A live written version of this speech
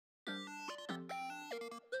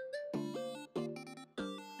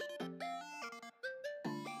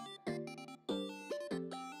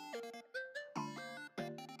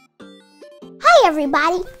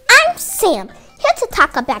everybody, I'm Sam, here to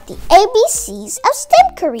talk about the ABCs of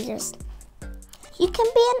STEM careers. You can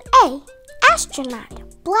be an A, astronaut,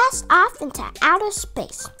 blast off into outer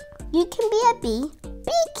space. You can be a B,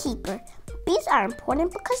 beekeeper. Bees are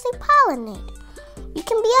important because they pollinate. You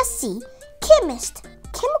can be a C, chemist.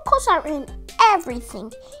 Chemicals are in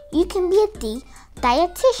everything. You can be a D,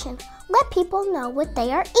 dietitian. Let people know what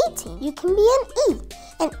they are eating. You can be an E,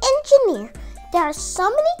 an engineer. There are so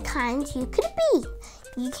many kinds you could be.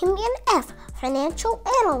 You can be an F, financial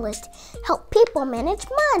analyst. Help people manage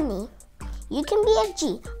money. You can be a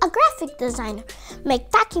G, a graphic designer. Make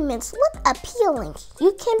documents look appealing.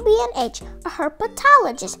 You can be an H, a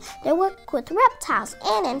herpetologist. They work with reptiles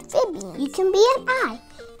and amphibians. You can be an I,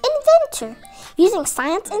 inventor, using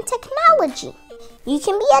science and technology. You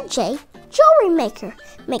can be a J, jewelry maker.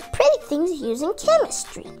 Make pretty things using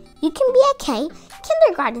chemistry. You can be a K,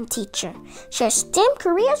 kindergarten teacher. Share STEM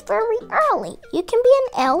careers very early. You can be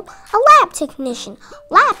an L, a lab technician.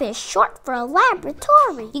 Lab is short for a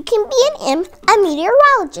laboratory. You can be an M, a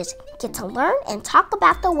meteorologist. Get to learn and talk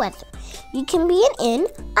about the weather. You can be an N,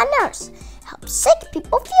 a nurse. Help sick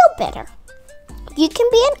people feel better. You can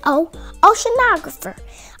be an O, oceanographer.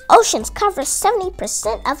 Oceans cover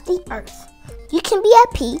 70% of the earth. You can be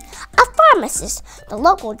a P, a pharmacist. The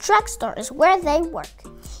local drugstore is where they work.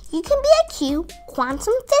 You can be a Q,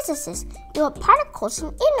 quantum physicist. Deal with particles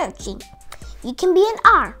and energy. You can be an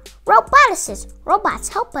R, roboticist. Robots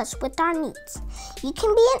help us with our needs. You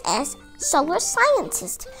can be an S, solar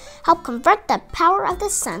scientist. Help convert the power of the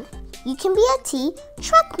sun. You can be a T,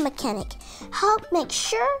 truck mechanic. Help make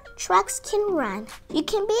sure trucks can run. You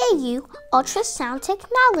can be a U, ultrasound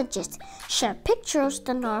technologist. Share pictures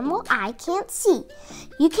the normal eye can't see.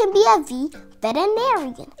 You can be a V,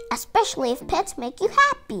 veterinarian, especially if pets make you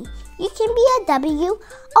happy. You can be a W,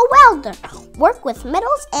 a welder. Work with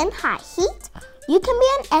metals and high heat. You can be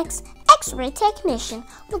an X, X-ray technician.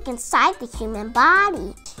 Look inside the human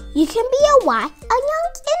body. You can be a Y, a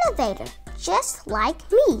young innovator, just like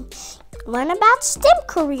me. Learn about STEM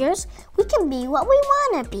careers. We can be what we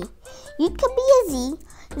want to be. You could be a Z,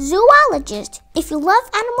 zoologist. If you love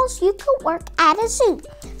animals, you could work at a zoo.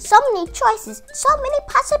 So many choices, so many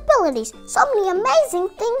possibilities, so many amazing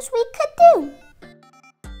things we could do.